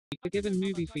The given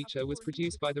movie feature was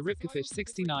produced by the Ripkefish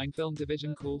 69 film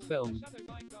division Cool Film.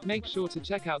 Make sure to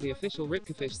check out the official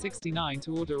Ripkefish 69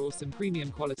 to order awesome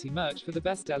premium quality merch for the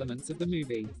best elements of the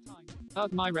movie.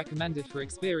 My recommended for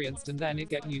experienced and then it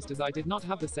get used as I did not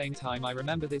have the same time. I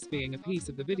remember this being a piece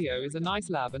of the video is a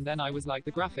nice lab and then I was like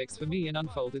the graphics for me and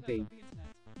unfolded the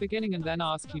beginning and then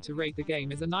ask you to rate the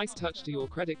game is a nice touch to your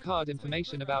credit card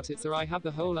information about it, so I have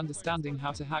the whole understanding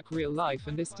how to hack real life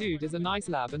and this dude is a nice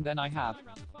lab and then I have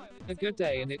a good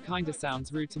day and it kinda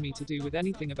sounds rude to me to do with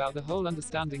anything about the whole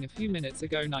understanding a few minutes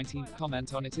ago. 19th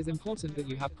comment on it is important that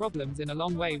you have problems in a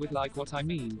long way with like what I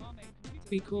mean.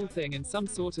 Be cool thing in some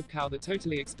sort of cow that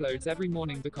totally explodes every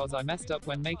morning because I messed up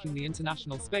when making the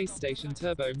International Space Station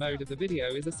turbo mode of the video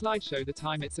is a slideshow the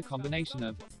time it's a combination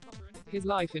of his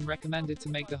life in recommended to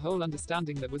make the whole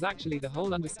understanding that was actually the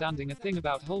whole understanding a thing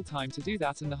about whole time to do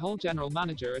that and the whole general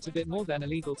manager at a bit more than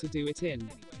illegal to do it in.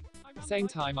 Same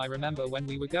time I remember when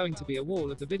we were going to be a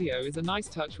wall of the video is a nice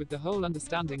touch with the whole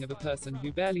understanding of a person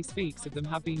who barely speaks of them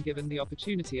have been given the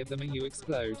opportunity of them and you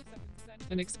explode.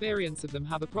 An experience of them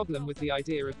have a problem with the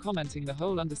idea of commenting the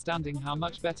whole understanding how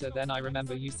much better then I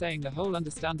remember you saying the whole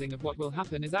understanding of what will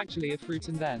happen is actually a fruit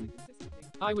and then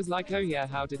I was like, oh yeah,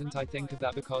 how didn't I think of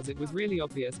that, because it was really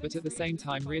obvious but at the same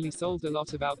time really solved a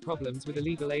lot about problems with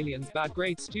illegal aliens, bad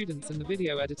grade students and the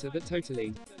video editor that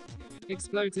totally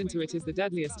explodes into it is the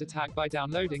deadliest attack by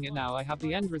downloading it. Now I have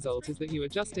the end result is that you are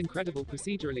just incredible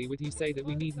procedurally with you say that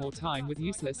we need more time with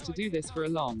useless to do this for a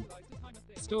long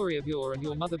story of your and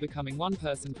your mother becoming one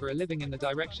person for a living in the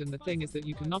direction the thing is that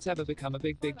you cannot ever become a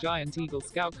big giant Eagle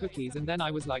Scout cookies and then I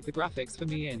was like the graphics for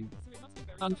me in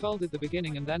unfolded the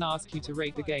beginning and then ask you to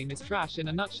rate the game is trash in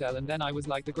a nutshell and then I was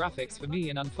like the graphics for me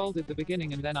and unfolded the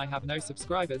beginning and then I have no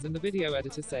subscribers and the video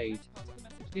editor saved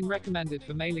in recommended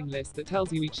for mailing list that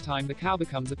tells you each time the cow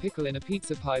becomes a pickle in a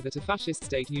pizza pie that a fascist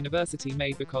state university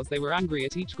made because they were angry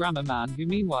at each grammar man who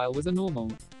meanwhile was a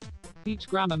normal each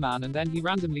grammar man and then he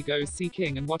randomly goes see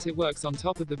king and what it works on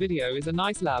top of the video is a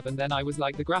nice lab and then I was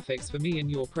like the graphics for me and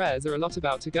your prayers are a lot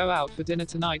about to go out for dinner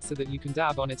tonight so that you can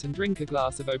dab on it and drink a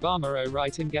glass of Obama. Oh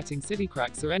right, in getting city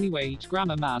cracks or anyway each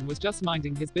grammar man was just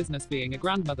minding his business being a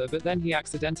grandmother but then he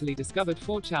accidentally discovered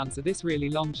 4chan so this really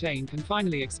long chain can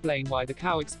finally explain why the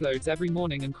cow explodes every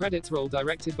morning and credits roll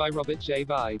directed by Robert J.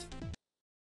 Vide.